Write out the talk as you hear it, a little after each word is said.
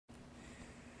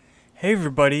Hey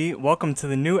everybody, welcome to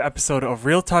the new episode of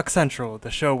Real Talk Central, the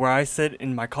show where I sit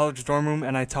in my college dorm room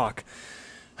and I talk.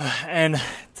 And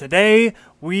today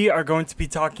we are going to be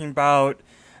talking about,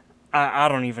 I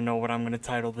don't even know what I'm going to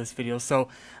title this video.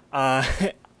 Uh,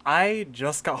 I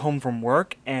just got home from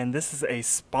work and this is a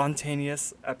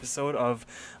spontaneous episode of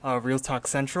Real Talk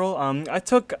Central. I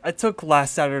took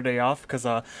last Saturday off because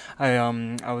I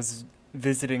was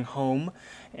visiting home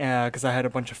because I had a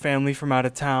bunch of family from out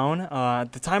of town.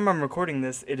 At the time I'm recording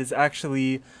this, it is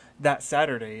actually that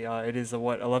Saturday. It is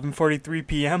 11:43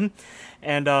 p.m.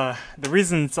 And the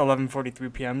reason it's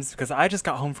 11:43 p.m. is because I just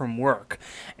got home from work,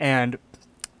 and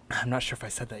I'm not sure if I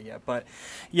said that yet, but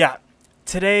yeah,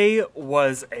 today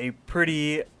was a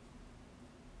pretty.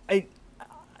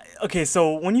 Okay,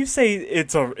 so when you say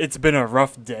it's been a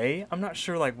rough day, I'm not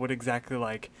sure like what exactly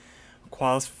like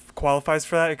qualifies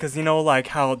for that, because you know like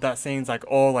how that saying's like,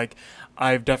 oh, like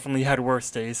I've definitely had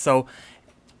worse days. So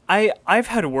I've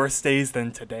had worse days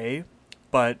than today,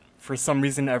 but for some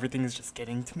reason everything is just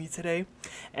getting to me today,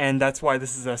 and that's why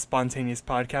this is a spontaneous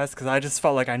podcast, because I just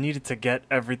felt like I needed to get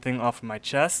everything off of my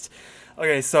chest.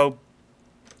 Okay, so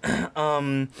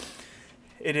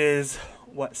it is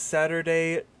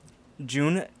Saturday,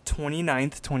 June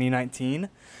 29th, 2019,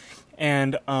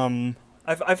 and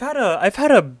I've had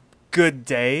a good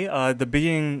day. The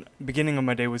beginning of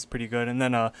my day was pretty good, and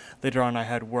then later on I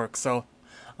had work. So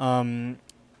I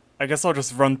guess I'll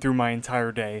just run through my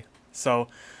entire day. So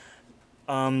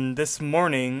this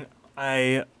morning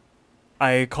I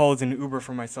called an Uber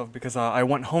for myself because I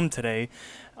went home today.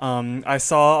 I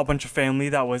saw a bunch of family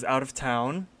that was out of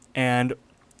town, and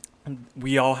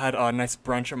we all had a nice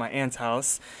brunch at my aunt's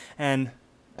house, and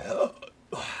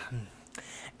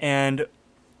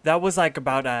that was like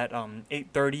about at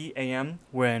 8:30 a.m.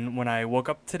 when I woke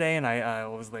up today, and I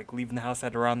was like leaving the house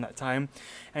at around that time.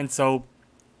 And so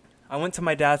I went to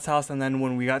my dad's house, and then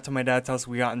when we got to my dad's house,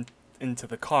 we got into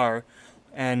the car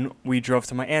and we drove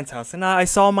to my aunt's house, and I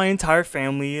saw my entire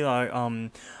family.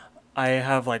 I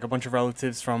have like a bunch of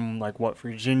relatives from like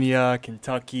Virginia,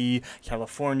 Kentucky,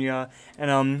 California,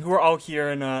 and who are all here.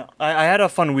 And I had a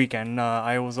fun weekend.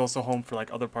 I was also home for like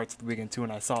other parts of the weekend too,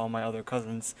 and I saw all my other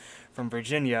cousins from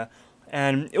Virginia,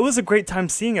 and it was a great time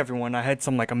seeing everyone. I had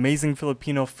some like amazing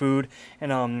Filipino food,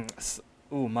 and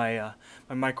my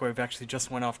microwave actually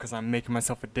just went off because I'm making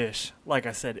myself a dish. Like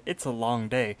I said, it's a long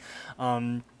day.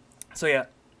 So yeah,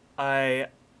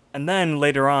 and then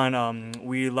later on,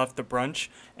 we left the brunch,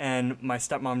 and my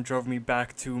stepmom drove me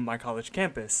back to my college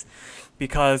campus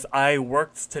because I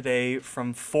worked today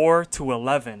from 4 to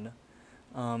 11.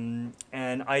 And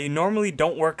I normally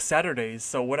don't work Saturdays,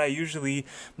 so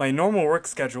my normal work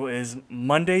schedule is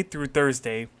Monday through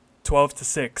Thursday, 12 to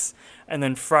 6, and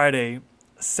then Friday,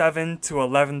 7 to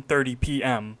 11:30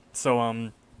 p.m.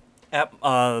 So,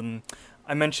 I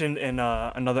mentioned in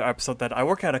another episode that I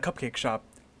work at a cupcake shop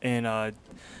in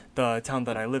the town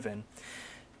that I live in.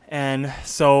 And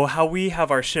so how we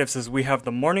have our shifts is we have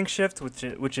the morning shift,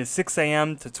 which is 6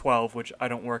 a.m. to 12, which I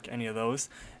don't work any of those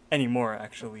anymore,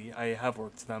 actually. I have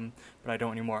worked them, but I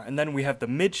don't anymore. And then we have the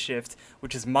mid shift,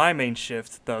 which is my main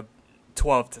shift, the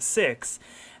 12 to 6.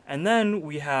 And then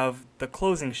we have the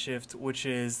closing shift, which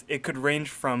is, it could range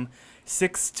from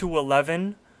 6 to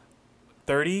 11:30,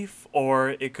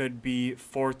 or it could be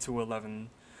 4 to 11.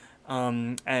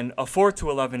 And a 4 to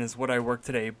 11 is what I work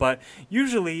today, but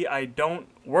usually I don't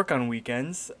work on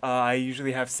weekends. I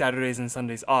usually have Saturdays and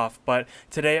Sundays off, but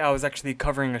today I was actually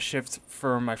covering a shift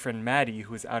for my friend Maddie,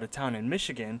 who's out of town in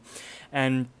Michigan,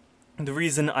 and the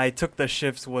reason I took the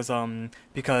shifts was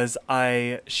because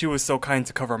she was so kind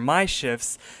to cover my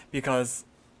shifts, because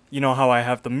you know how I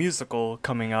have the musical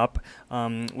coming up,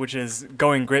 which is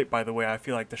going great, by the way. I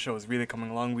feel like the show is really coming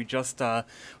along. We just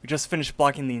finished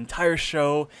blocking the entire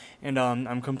show, and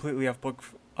I'm completely off book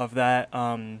of that.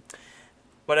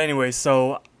 But anyway,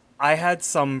 so I had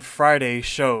some Friday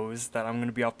shows that I'm going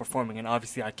to be off performing, and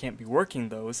obviously I can't be working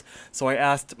those. So I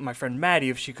asked my friend Maddie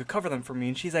if she could cover them for me,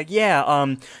 and she's like, yeah,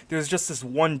 there's just this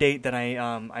one date that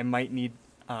I might need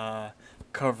some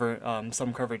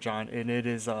coverage on, and it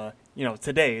is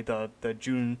today, the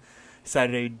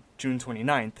Saturday, June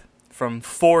 29th, from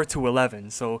 4 to 11.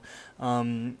 So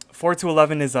 4 to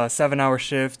 11 is a 7-hour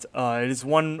shift. It is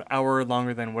 1 hour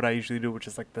longer than what I usually do, which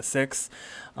is like the 6.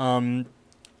 And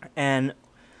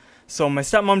so my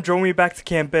stepmom drove me back to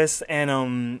campus,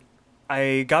 and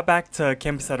I got back to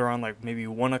campus at around like maybe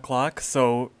 1 o'clock.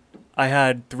 So I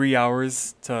had 3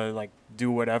 hours to like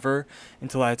do whatever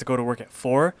until I had to go to work at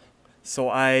 4. So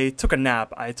I took a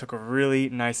nap. I took a really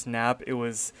nice nap. It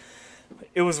was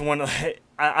one of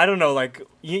I don't know, like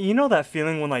you know that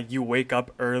feeling when like you wake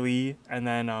up early and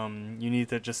then you need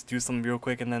to just do something real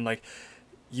quick and then like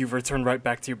you return right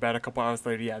back to your bed a couple hours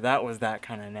later. Yeah, that was that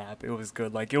kind of nap. It was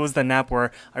good. Like it was the nap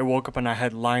where I woke up and I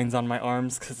had lines on my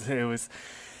arms because it was.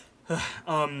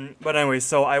 But anyway,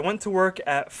 so I went to work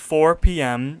at 4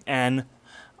 p.m. and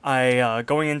I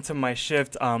going into my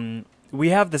shift. We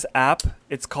have this app.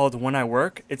 It's called When I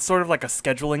Work. It's sort of like a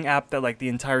scheduling app that like the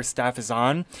entire staff is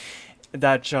on.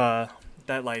 That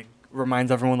like reminds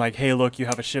everyone like, hey, look, you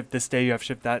have a shift this day, you have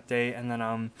shift that day, and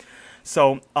then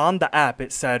so on the app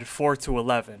it said 4 to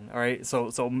 11. All right,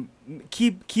 so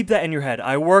keep that in your head.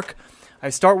 I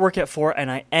start work at 4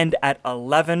 and I end at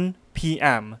 11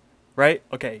 p.m. Right?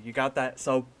 Okay, you got that.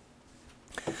 So,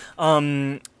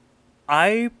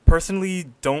 I personally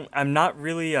I'm not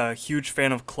really a huge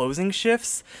fan of closing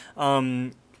shifts.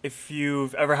 If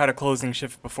you've ever had a closing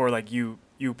shift before, like you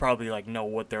probably like know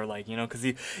what they're like, you know, because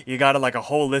you got like a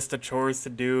whole list of chores to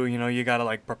do, you know, you got to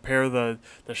like prepare the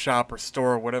shop or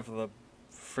store or whatever the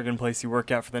friggin' place you work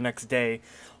at for the next day.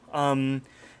 And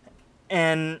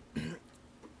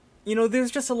you know, there's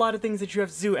just a lot of things that you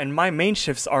have to do, and my main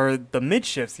shifts are the mid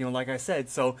shifts, you know, like I said.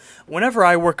 So whenever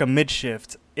I work a mid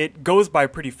shift, it goes by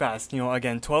pretty fast, you know,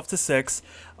 again, 12 to 6.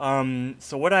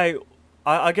 So what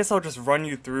I guess I'll just run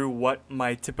you through what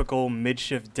my typical mid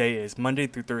shift day is, Monday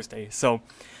through Thursday. So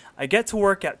I get to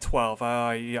work at 12.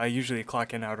 I usually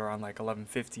clock in out around like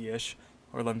 11:50-ish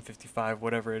or 11:55,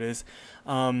 whatever it is.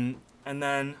 And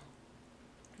then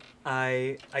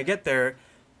I get there,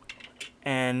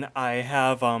 and I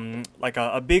have like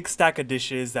a big stack of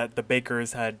dishes that the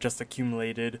bakers had just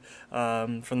accumulated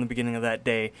from the beginning of that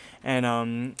day.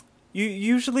 And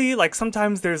usually like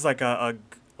sometimes there's like a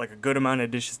good amount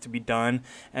of dishes to be done,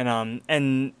 but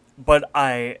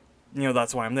you know,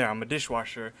 that's why I'm there. I'm a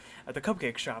dishwasher at the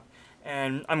cupcake shop,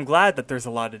 and I'm glad that there's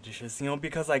a lot of dishes, you know,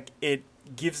 because like it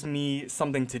gives me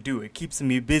something to do. It keeps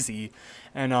me busy.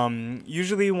 And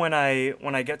usually when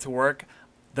I get to work,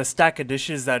 the stack of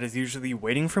dishes that is usually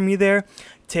waiting for me there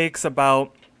takes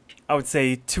about, I would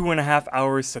say, 2.5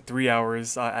 hours to 3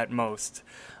 hours at most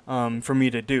for me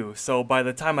to do. So by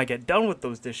the time I get done with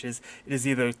those dishes, it is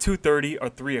either 2:30 or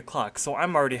 3 o'clock. So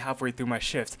I'm already halfway through my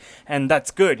shift. And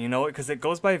that's good, you know, because it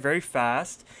goes by very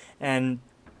fast and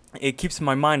it keeps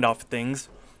my mind off things.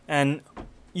 And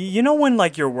you know when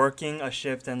like you're working a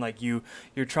shift and like you're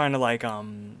trying to like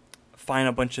find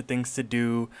a bunch of things to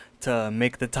do to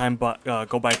make the time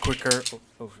go by quicker.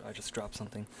 Oh, I just dropped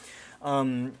something.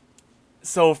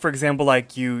 So for example,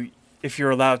 like if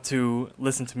you're allowed to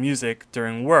listen to music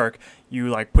during work, you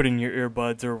like put in your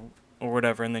earbuds or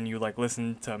whatever, and then you like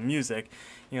listen to music,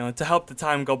 you know, to help the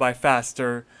time go by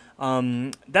faster.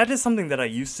 That is something that I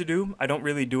used to do. I don't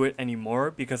really do it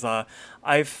anymore because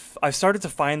I've started to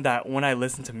find that when I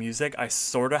listen to music, I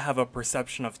sort of have a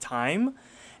perception of time,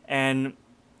 and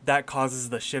that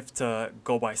causes the shift to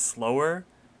go by slower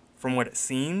from what it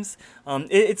seems.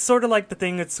 It's sort of like the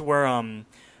thing, it's where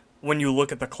when you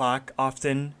look at the clock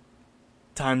often,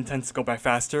 time tends to go by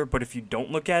faster, but if you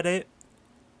don't look at it,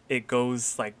 it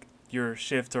goes like your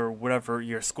shift or whatever,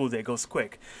 your school day goes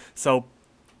quick. So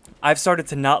I've started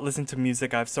to not listen to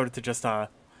music. I've started to just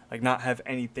like not have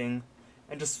anything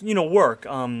and just, you know, work.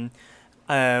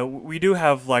 We do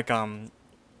have like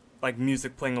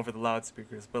music playing over the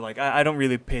loudspeakers, but like I don't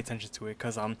really pay attention to it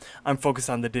because I'm focused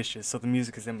on the dishes, so the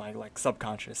music is in my like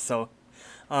subconscious. So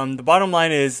the bottom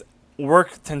line is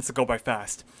work tends to go by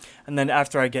fast, and then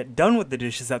after I get done with the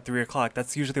dishes at 3 o'clock,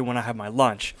 that's usually when I have my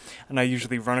lunch, and I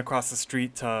usually run across the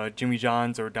street to Jimmy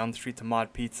John's or down the street to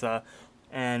Mod Pizza,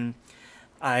 and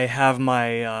I have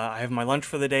my lunch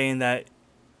for the day, and that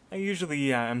I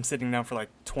usually I'm sitting down for like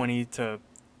 20 to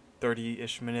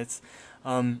 30-ish minutes.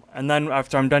 And then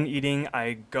after I'm done eating,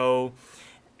 I go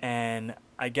and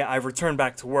I return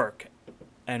back to work,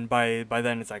 and by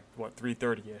then it's like what,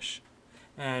 3:30-ish.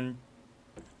 And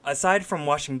aside from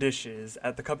washing dishes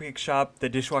at the cupcake shop, the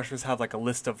dishwashers have like a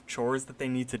list of chores that they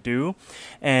need to do,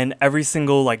 and every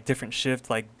single like different shift,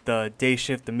 like the day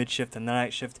shift, the mid shift, and the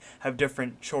night shift, have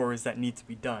different chores that need to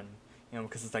be done, you know,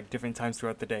 because it's like different times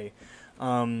throughout the day.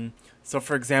 So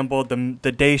for example,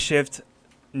 the day shift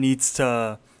needs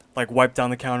to like wipe down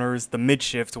the counters. The mid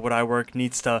shift, what I work,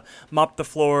 needs to mop the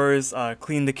floors,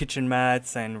 clean the kitchen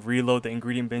mats, and reload the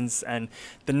ingredient bins. And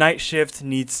the night shift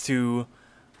needs to,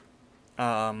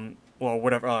 what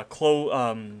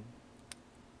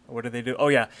do they do? Oh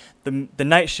yeah, the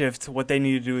night shift, what they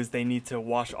need to do is they need to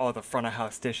wash all the front of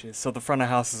house dishes. So the front of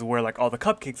house is where like all the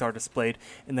cupcakes are displayed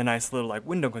in the nice little like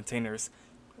window containers.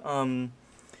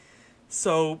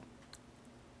 So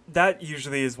that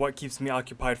usually is what keeps me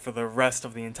occupied for the rest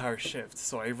of the entire shift.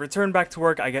 So I return back to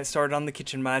work, I get started on the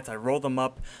kitchen mats, I roll them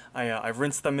up, I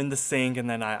rinse them in the sink, and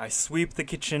then I sweep the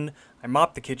kitchen, I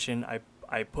mop the kitchen,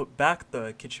 I put back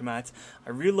the kitchen mats, I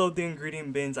reload the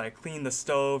ingredient bins, I clean the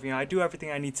stove, I do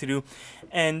everything I need to do,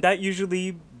 and that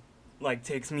usually like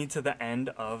takes me to the end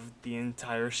of the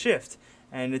entire shift,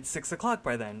 and it's 6 o'clock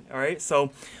by then. All right,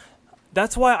 so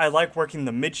that's why I like working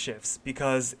the mid shifts,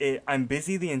 because I'm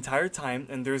busy the entire time,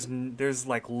 and there's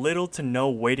like little to no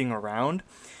waiting around,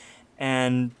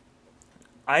 and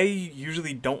I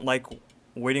usually don't like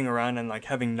waiting around and like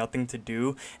having nothing to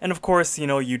do. And of course,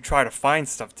 you try to find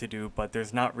stuff to do, but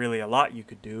there's not really a lot you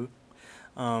could do.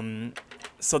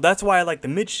 So that's why I like the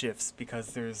mid shifts,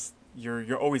 because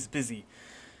you're always busy.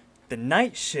 The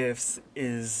night shifts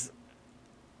is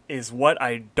what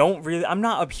I'm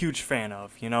not a huge fan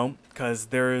of, because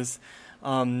there's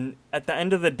at the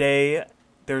end of the day,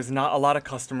 there's not a lot of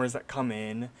customers that come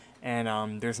in,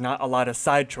 and there's not a lot of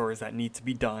side chores that need to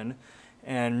be done.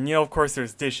 And of course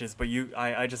there's dishes, but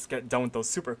I just get done with those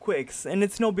super quick, and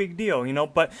it's no big deal,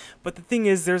 but the thing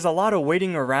is, there's a lot of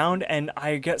waiting around, and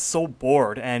I get so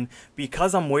bored. And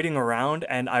because I'm waiting around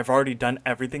and I've already done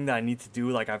everything that I need to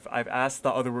do, like I've asked the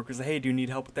other workers, hey, do you need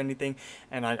help with anything,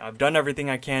 and I've done everything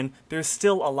I can, there's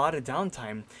still a lot of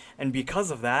downtime, and because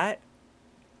of that,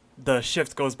 the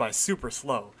shift goes by super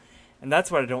slow, and that's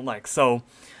what I don't like. So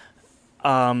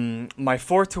my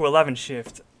 4 to 11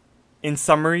 shift, in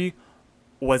summary,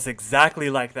 was exactly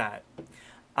like that.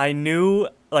 I knew,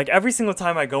 like, every single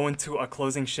time I go into a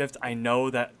closing shift, I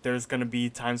know that there's gonna be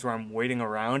times where I'm waiting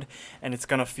around and it's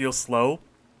gonna feel slow.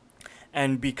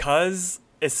 And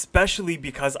especially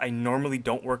because I normally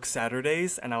don't work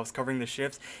Saturdays and I was covering the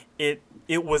shifts, it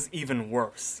was even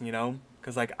worse,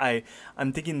 because like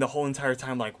I'm thinking the whole entire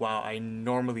time, like, wow, I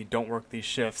normally don't work these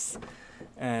shifts,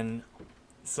 and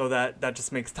so that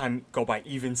just makes time go by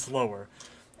even slower.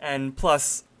 And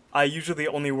plus, I usually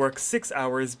only work 6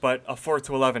 hours, but a 4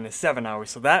 to 11 is 7 hours,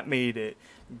 so that made it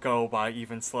go by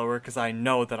even slower, because I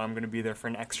know that I'm going to be there for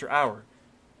an extra hour.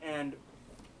 And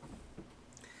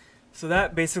so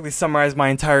that basically summarized my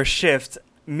entire shift,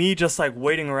 me just like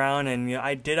waiting around, and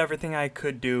I did everything I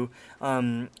could do,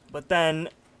 but then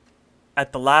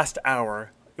at the last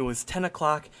hour, it was 10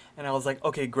 o'clock, and I was like,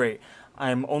 okay, great,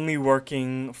 I'm only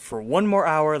working for 1 more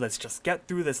hour, let's just get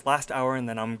through this last hour, and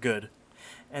then I'm good.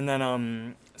 And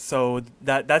then so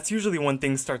that's usually when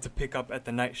things start to pick up at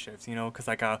the night shift, because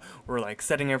like we're like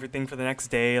setting everything for the next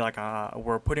day, like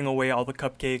we're putting away all the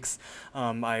cupcakes,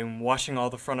 I'm washing all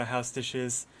the front of house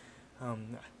dishes. I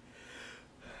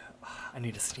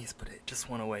need to sneeze, but it just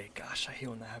went away. Gosh, I hate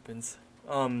when that happens.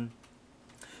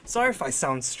 Sorry if I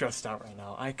sound stressed out right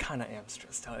now. I kind of am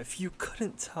stressed out, if you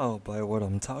couldn't tell by what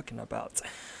I'm talking about.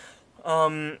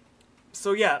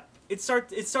 So yeah. It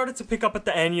started to pick up at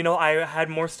the end, I had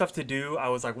more stuff to do. I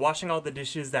was like washing all the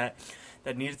dishes that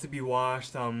needed to be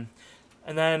washed. And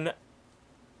then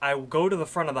I go to the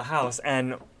front of the house,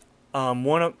 and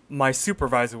one of my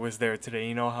supervisor was there today.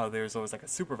 You know how there's always like a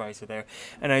supervisor there.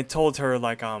 And I told her,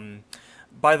 like,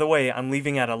 by the way, I'm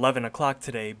leaving at 11 o'clock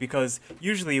today, because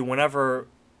usually whenever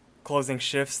closing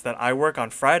shifts that I work on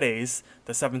Fridays,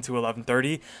 the 7 to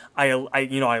 11:30,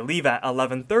 I leave at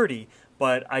 11:30.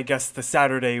 But I guess the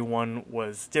Saturday one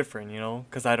was different,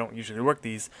 because I don't usually work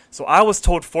these. So I was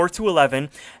told 4 to 11,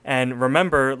 and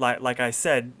remember, like I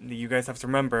said, you guys have to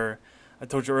remember, I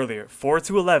told you earlier, 4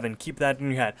 to 11, keep that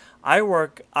in your head. I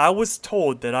was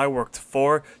told that I worked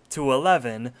 4 to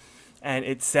 11, and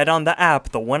it said on the app,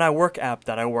 the When I Work app,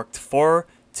 that I worked 4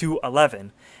 to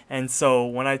 11. And so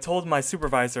when I told my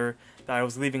supervisor that I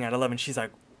was leaving at 11, she's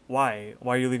like, why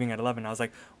are you leaving at 11? I was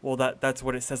like, well, that's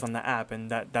what it says on the app,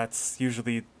 and that's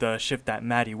usually the shift that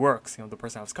Maddie works, the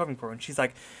person I was covering for. And she's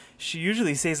like, she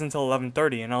usually stays until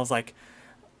 11:30. And I was like,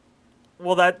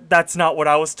 well, that's not what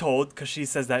I was told, because she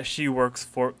says that she works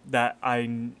for that.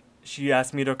 She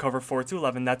asked me to cover 4 to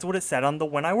 11. That's what it said on the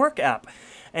When I Work app.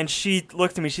 And she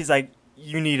looked at me, she's like,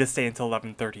 you need to stay until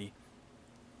 11:30.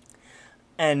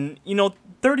 And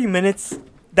 30 minutes,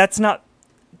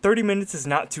 30 minutes is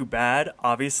not too bad,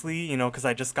 obviously, because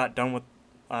I just got done with,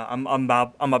 I'm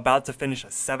about to finish a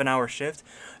 7-hour shift.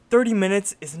 30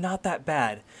 minutes is not that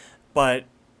bad, but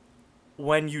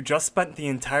when you just spent the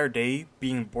entire day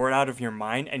being bored out of your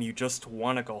mind and you just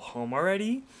want to go home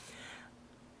already,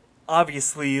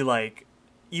 obviously, like,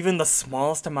 even the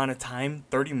smallest amount of time,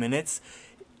 30 minutes,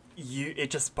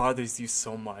 it just bothers you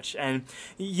so much. And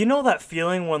that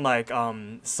feeling when, like,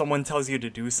 someone tells you to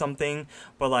do something,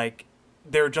 but, like,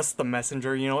 they're just the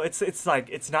messenger, it's like,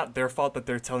 it's not their fault that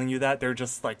they're telling you that, they're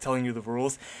just like telling you the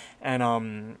rules.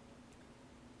 And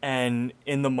and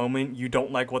in the moment you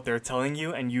don't like what they're telling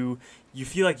you, and you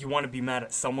feel like you want to be mad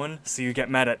at someone, so you get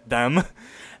mad at them.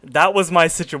 That was my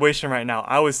situation right now.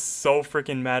 I was so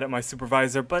freaking mad at my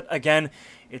supervisor, but again,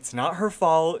 it's not her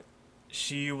fault.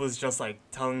 She was just like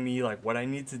telling me like what I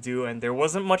need to do, and there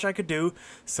wasn't much I could do,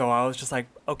 so I was just like,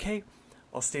 okay,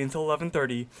 I'll stay until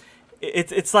 11:30.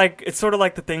 It's sort of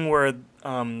like the thing where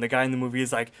the guy in the movie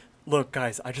is like, look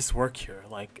guys, I just work here,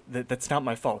 like that's not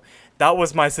my fault. That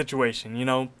was my situation, you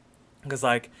know, because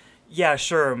like, yeah,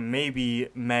 sure, maybe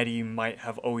Maddie might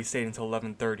have always stayed until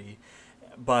 11:30,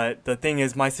 but the thing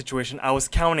is, my situation, I was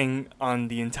counting on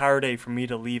the entire day for me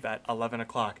to leave at 11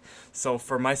 o'clock. So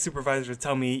for my supervisor to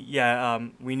tell me, yeah,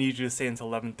 we need you to stay until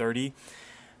 11:30,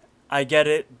 I get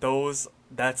it.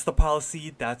 That's the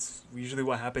policy. That's usually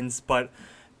what happens. But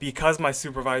because my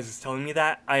supervisor is telling me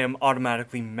that, I am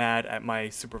automatically mad at my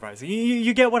supervisor.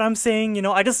 You get what I'm saying? You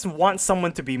know, I just want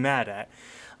someone to be mad at.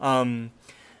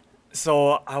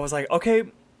 So I was like, okay.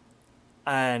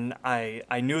 And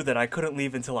I knew that I couldn't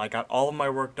leave until I got all of my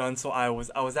work done. So I was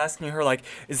asking her like,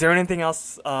 is there anything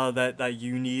else that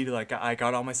you need? Like I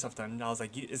got all my stuff done. And I was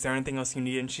like, is there anything else you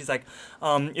need? And she's like,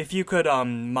 if you could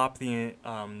mop the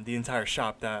entire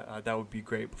shop, that would be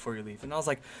great before you leave. And I was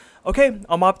like, okay,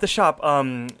 I'll mop the shop.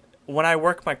 When I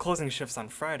work my closing shifts on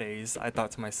Fridays, I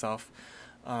thought to myself,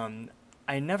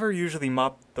 I never usually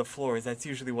mop the floors. That's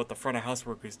usually what the front of house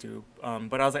workers do.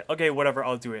 But I was like, okay, whatever,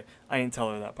 I'll do it. I didn't tell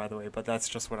her that, by the way, but that's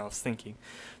just what I was thinking.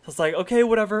 So I was like, okay,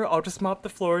 whatever, I'll just mop the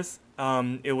floors.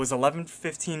 It was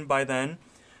 11:15 by then,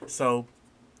 so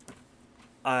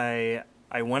I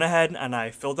went ahead and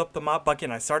I filled up the mop bucket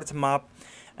and I started to mop.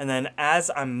 And then as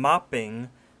I'm mopping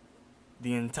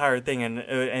the entire thing,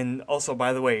 and also,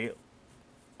 by the way,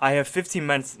 I have 15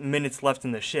 minutes left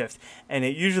in the shift, and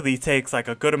it usually takes like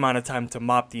a good amount of time to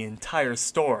mop the entire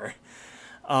store.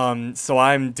 So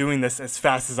I'm doing this as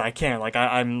fast as I can. Like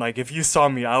I'm like, if you saw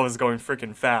me, I was going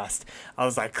freaking fast. I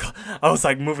was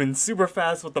like moving super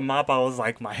fast with the mop. I was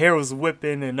like, my hair was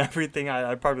whipping and everything.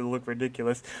 I probably look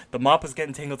ridiculous. The mop was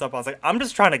getting tangled up. I was like, I'm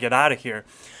just trying to get out of here.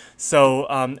 So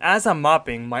as I'm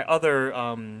mopping, my other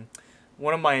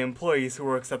one of my employees who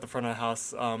works at the front of the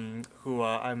house, who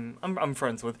I'm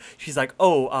friends with, she's like,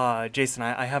 oh, Jason,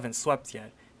 I haven't swept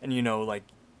yet. And you know, like,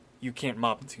 you can't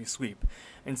mop until you sweep.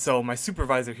 And so my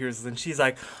supervisor hears this, and she's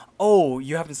like, oh,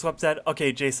 you haven't swept yet?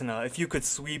 Okay, Jason, if you could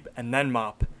sweep and then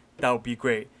mop, that would be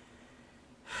great.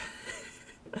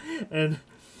 And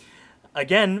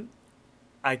again,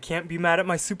 I can't be mad at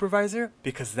my supervisor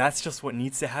because that's just what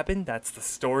needs to happen. That's the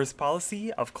store's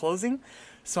policy of closing.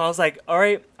 So I was like, all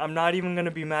right, I'm not even going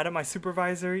to be mad at my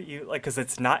supervisor, cuz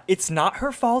it's not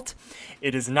her fault.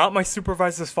 It is not my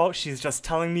supervisor's fault. She's just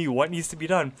telling me what needs to be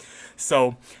done.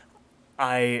 So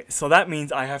that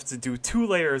means I have to do 2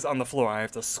 layers on the floor. I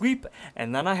have to sweep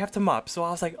and then I have to mop. So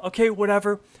I was like, okay,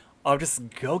 whatever. I'll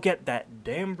just go get that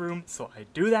damn broom. So I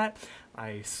do that.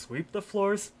 I sweep the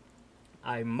floors.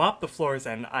 I mop the floors,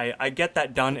 and I get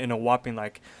that done in a whopping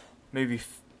like maybe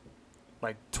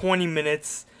 20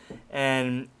 minutes.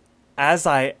 And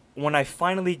when I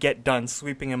finally get done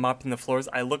sweeping and mopping the floors,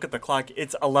 I look at the clock.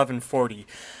 It's 11:40.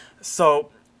 So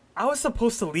I was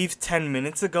supposed to leave 10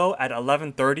 minutes ago at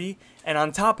 11:30, and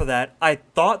on top of that, I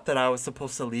thought that I was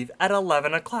supposed to leave at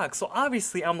 11 o'clock. So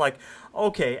obviously, I'm like,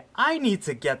 okay, I need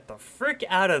to get the frick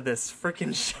out of this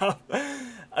freaking shop.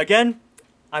 Again,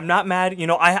 I'm not mad. You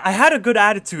know, I had a good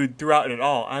attitude throughout it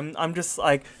all. I'm just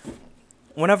like,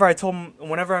 whenever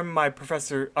my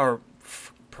professor,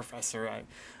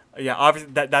 yeah,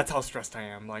 obviously that's how stressed I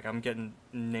am. Like, I'm getting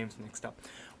names mixed up.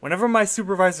 Whenever my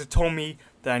supervisor told me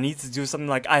that I need to do something,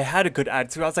 like, I had a good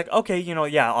attitude. I was like, okay, you know,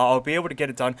 yeah, I'll be able to get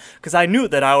it done. Because I knew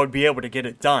that I would be able to get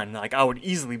it done. Like, I would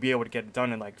easily be able to get it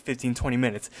done in like 15, 20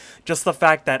 minutes. Just the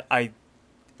fact that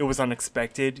it was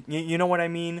unexpected. You know what I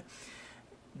mean?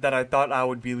 That I thought I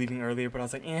would be leaving earlier, but I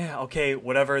was like, yeah, okay,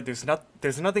 whatever. There's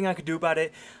nothing I could do about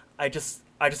it. I just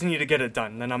need to get it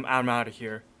done. Then I'm out of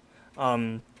here.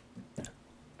 And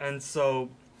so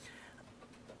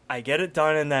I get it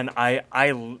done, and then I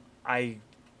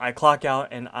clock out,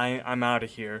 and I'm out of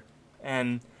here.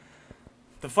 And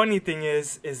the funny thing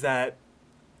is that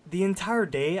the entire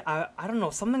day, I don't know,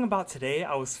 something about today,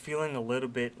 I was feeling a little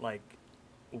bit like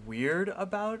weird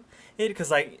about it, because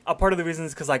like a part of the reason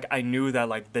is because like I knew that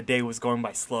like the day was going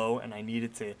by slow, and I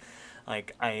needed to,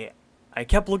 like, I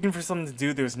kept looking for something to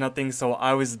do. There was nothing, so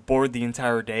I was bored the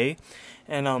entire day.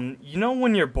 And you know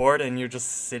when you're bored and you're just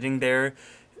sitting there,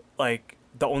 like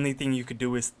the only thing you could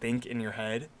do is think in your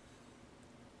head.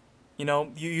 You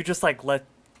know, you just like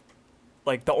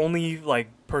the only like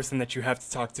person that you have to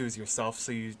talk to is yourself,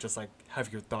 so you just like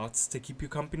have your thoughts to keep you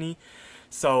company.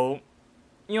 So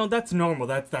that's normal.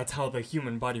 That's how the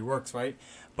human body works, right?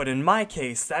 But in my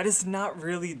case, that is not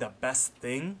really the best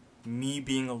thing. Me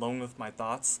being alone with my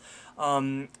thoughts.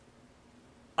 I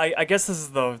guess this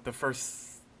is the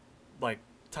first like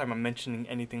time I'm mentioning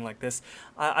anything like this.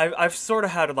 I've sort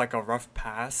of had like a rough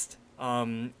past.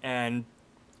 And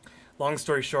long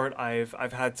story short,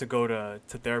 I've had to go to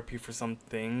therapy for some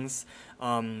things.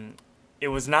 It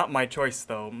was not my choice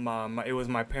though. It was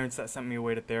my parents that sent me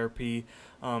away to therapy,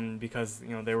 because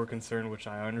they were concerned, which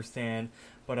I understand.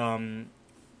 But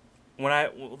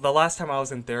the last time I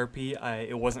was in therapy,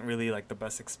 it wasn't really like the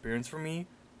best experience for me.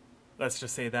 Let's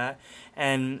just say that.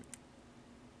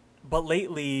 But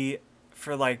lately,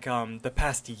 for like the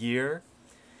past year,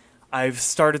 I've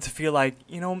started to feel like,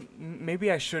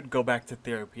 maybe I should go back to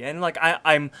therapy. And like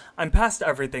I'm past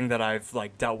everything that I've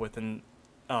like dealt with in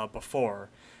before.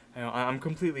 I'm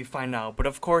completely fine now. But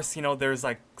of course, there's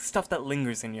like stuff that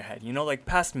lingers in your head, like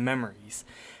past memories.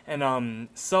 And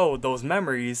so those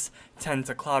memories tend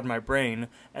to cloud my brain,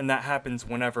 and that happens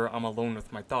whenever I'm alone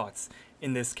with my thoughts.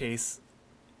 In this case,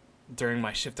 during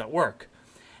my shift at work.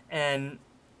 And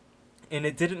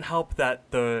it didn't help that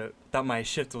my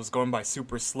shift was going by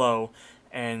super slow,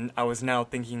 and I was now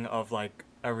thinking of like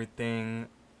everything,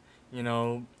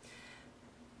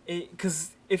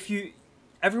 because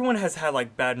everyone has had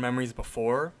like bad memories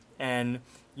before, and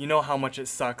you know how much it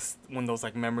sucks when those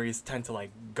like memories tend to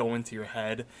like go into your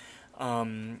head,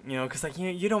 because like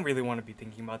you don't really want to be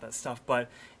thinking about that stuff. But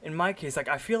in my case, like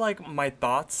I feel like my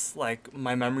thoughts, like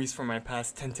my memories from my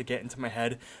past, tend to get into my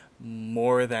head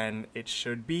more than it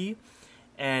should be.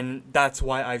 And that's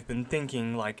why I've been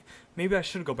thinking, like, maybe I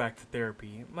should go back to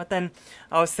therapy. But then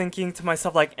I was thinking to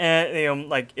myself, like,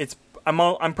 like,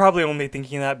 I'm probably only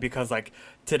thinking that because, like,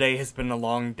 today has been a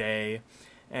long day,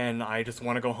 and I just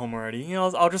want to go home already.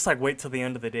 I'll just, like, wait till the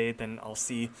end of the day, then I'll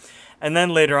see. And then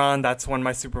later on, that's when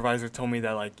my supervisor told me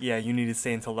that, like, yeah, you need to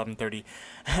stay until 11:30.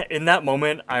 In that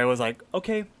moment, I was like,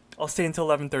 okay, I'll stay until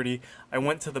 11:30. I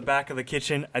went to the back of the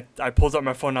kitchen. I pulled out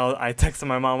my phone. I texted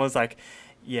my mom. I was like,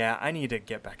 yeah, I need to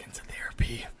get back into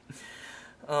therapy.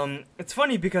 It's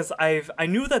funny because I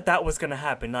knew that was gonna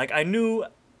happen. Like I knew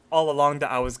all along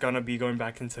that I was gonna be going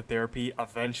back into therapy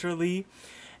eventually,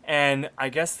 and I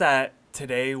guess that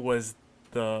today was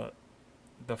the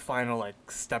final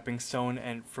like stepping stone,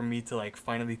 and for me to like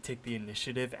finally take the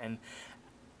initiative and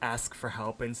ask for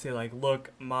help and say like,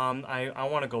 look, mom, I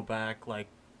want to go back. Like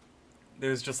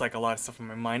there's just like a lot of stuff in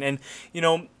my mind, and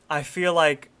I feel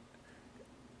like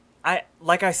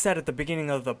like I said at the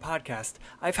beginning of the podcast,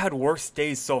 I've had worse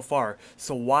days so far.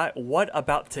 So what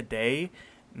about today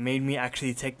made me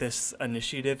actually take this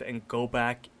initiative and go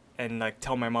back and like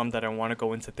tell my mom that I want to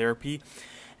go into therapy?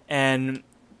 And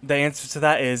the answer to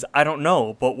that is I don't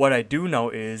know, but what I do know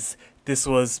is this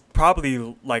was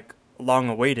probably like long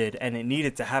awaited, and it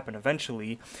needed to happen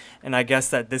eventually, and I guess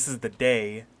that this is the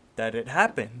day that it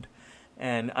happened.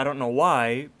 And I don't know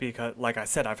why, because like I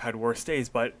said, I've had worse days,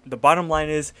 but the bottom line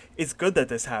is it's good that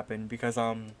this happened, because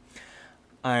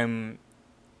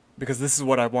because this is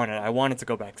what I wanted. I wanted to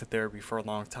go back to therapy for a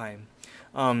long time.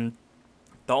 The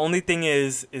only thing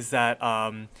is that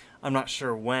I'm not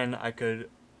sure when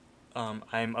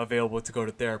I'm available to go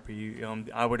to therapy.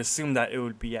 I would assume that it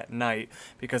would be at night,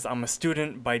 because I'm a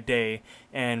student by day,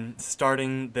 and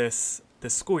starting this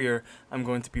school year, I'm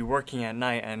going to be working at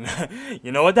night, and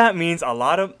you know what that means? A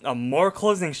lot of more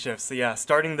closing shifts. So yeah,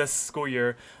 starting this school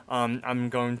year, I'm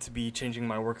going to be changing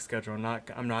my work schedule. I'm not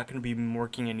going to be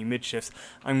working any mid shifts.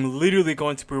 I'm literally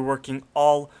going to be working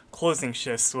all closing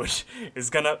shifts, which is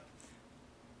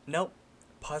nope,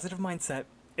 positive mindset.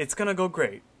 It's gonna go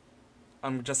great.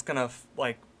 I'm just gonna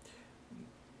like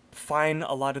find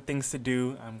a lot of things to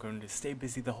do. I'm going to stay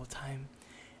busy the whole time,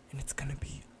 and it's gonna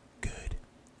be good.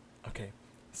 Okay,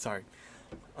 sorry.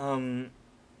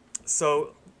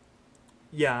 So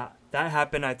yeah, that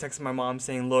happened. I texted my mom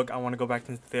saying, look, I want to go back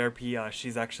into therapy.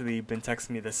 She's actually been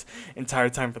texting me this entire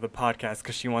time for the podcast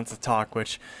because she wants to talk,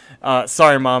 which,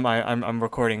 sorry mom, I'm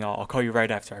recording. I'll call you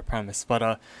right after, I promise.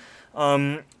 But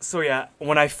so yeah,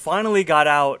 when I finally got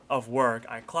out of work,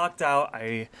 I clocked out,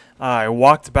 I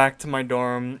walked back to my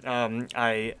dorm, and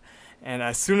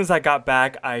as soon as I got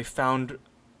back, I found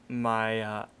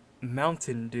my,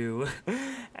 Mountain Dew,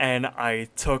 and I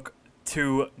took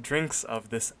 2 drinks of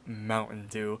this Mountain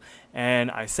Dew, and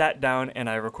I sat down and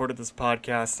I recorded this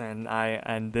podcast,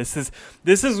 and this is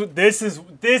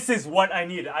what I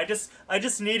needed. I just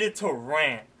needed to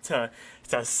rant to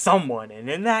someone, and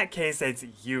in that case, it's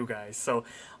you guys. So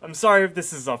I'm sorry if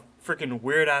this is a freaking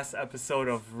weird ass episode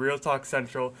of Real Talk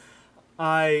Central.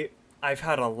 I've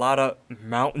had a lot of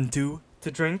Mountain Dew to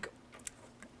drink.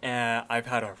 I've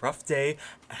had a rough day,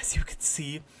 as you can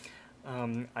see.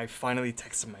 I finally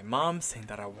texted my mom saying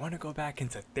that I want to go back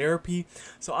into therapy.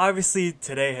 So obviously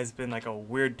today has been like a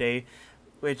weird day,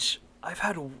 which I've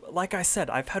had, like I said,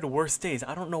 I've had worse days.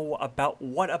 I don't know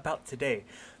what about today.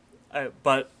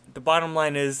 But the bottom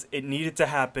line is it needed to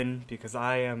happen because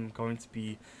I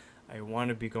want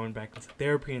to be going back into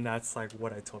therapy, and that's like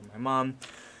what I told my mom.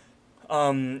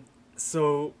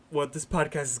 So what this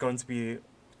podcast is going to be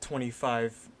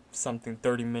 25 something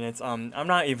 30 minutes. I'm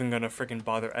not even gonna freaking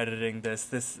bother editing this.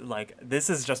 This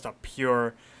is just a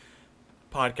pure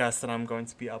podcast that I'm going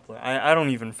to be uploading. I don't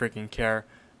even freaking care.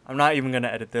 I'm not even gonna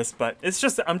edit this, but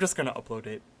I'm just gonna upload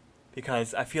it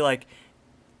because I feel like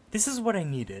this is what I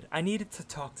needed. I needed to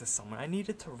talk to someone. I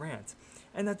needed to rant,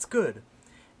 and that's good.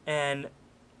 And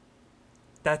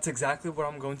that's exactly what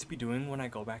I'm going to be doing when I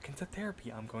go back into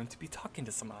therapy. I'm going to be talking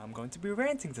to someone. I'm going to be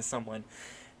ranting to someone.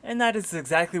 And that is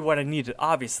exactly what I needed,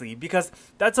 obviously, because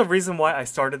that's a reason why I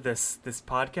started this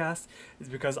podcast, is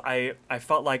because I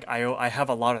felt like I have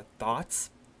a lot of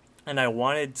thoughts, and I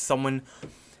wanted someone,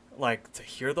 like, to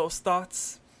hear those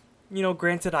thoughts. You know,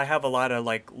 granted, I have a lot of,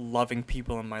 like, loving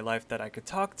people in my life that I could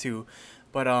talk to,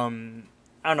 but, I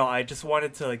don't know, I just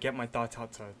wanted to, like, get my thoughts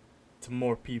out to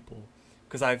more people.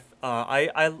 Because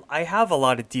I have a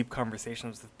lot of deep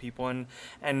conversations with people,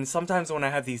 and sometimes when I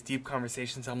have these deep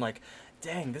conversations, I'm like,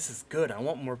 dang, this is good. I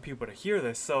want more people to hear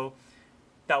this. So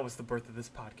that was the birth of this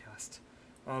podcast.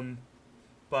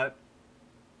 But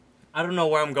I don't know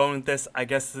where I'm going with this. I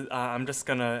guess I'm just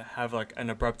gonna have like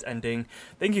an abrupt ending.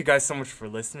 Thank you guys so much for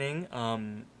listening.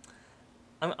 I'm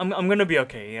gonna be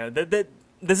okay. Yeah,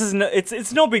 this is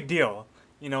it's no big deal.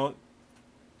 You know,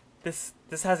 this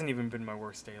hasn't even been my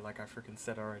worst day, like I freaking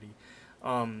said already.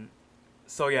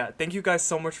 So yeah, thank you guys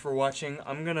so much for watching.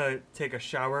 I'm gonna take a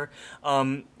shower.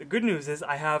 The good news is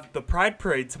I have the Pride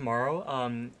Parade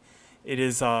tomorrow. It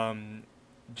is June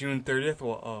 30th.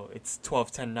 Well, oh, it's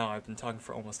 12:10 now. I've been talking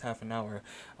for almost half an hour.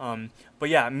 But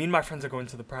yeah, me and my friends are going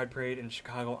to the Pride Parade in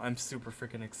Chicago. I'm super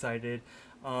freaking excited.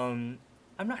 I'm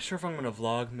not sure if I'm gonna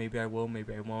vlog. Maybe I will,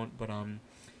 maybe I won't. But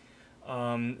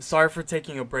sorry for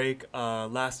taking a break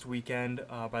last weekend.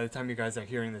 By the time you guys are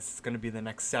hearing this, it's going to be the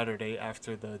next Saturday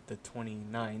after the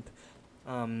 29th.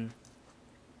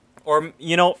 Or,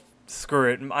 you know,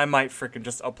 screw it. I might freaking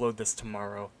just upload this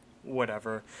tomorrow.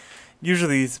 Whatever.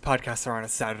 Usually these podcasts are on a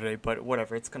Saturday, but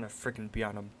whatever. It's going to freaking be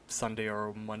on a Sunday or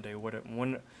a Monday.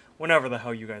 Whenever the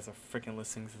hell you guys are freaking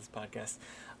listening to this podcast.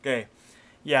 Okay.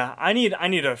 Yeah, I need to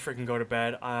freaking go to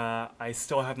bed. I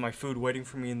still have my food waiting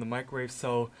for me in the microwave,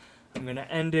 so I'm gonna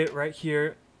end it right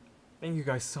here. Thank you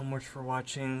guys so much for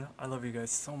watching. I love you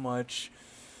guys so much.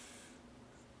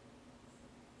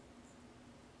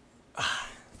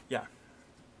 Yeah.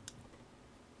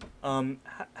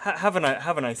 Have a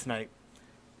nice night.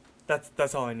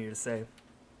 That's all I need to say.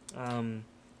 Thank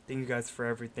you guys for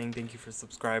everything. Thank you for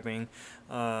subscribing.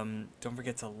 Don't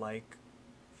forget to like,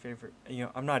 favorite. You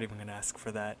know, I'm not even gonna ask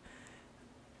for that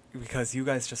because you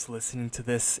guys just listening to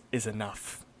this is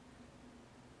enough.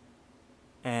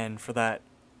 And for that,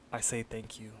 I say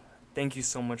thank you. Thank you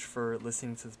so much for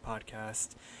listening to this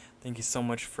podcast. Thank you so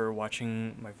much for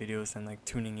watching my videos and like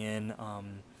tuning in.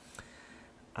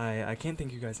 I can't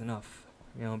thank you guys enough,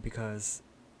 you know, because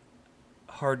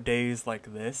hard days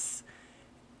like this,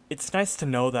 it's nice to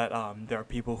know that there are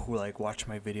people who like watch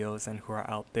my videos and who are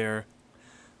out there.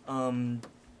 And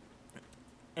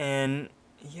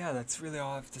yeah, that's really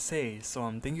all I have to say. So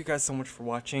thank you guys so much for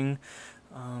watching.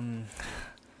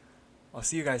 I'll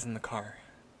see you guys in the car.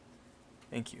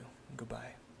 Thank you.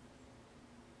 Goodbye.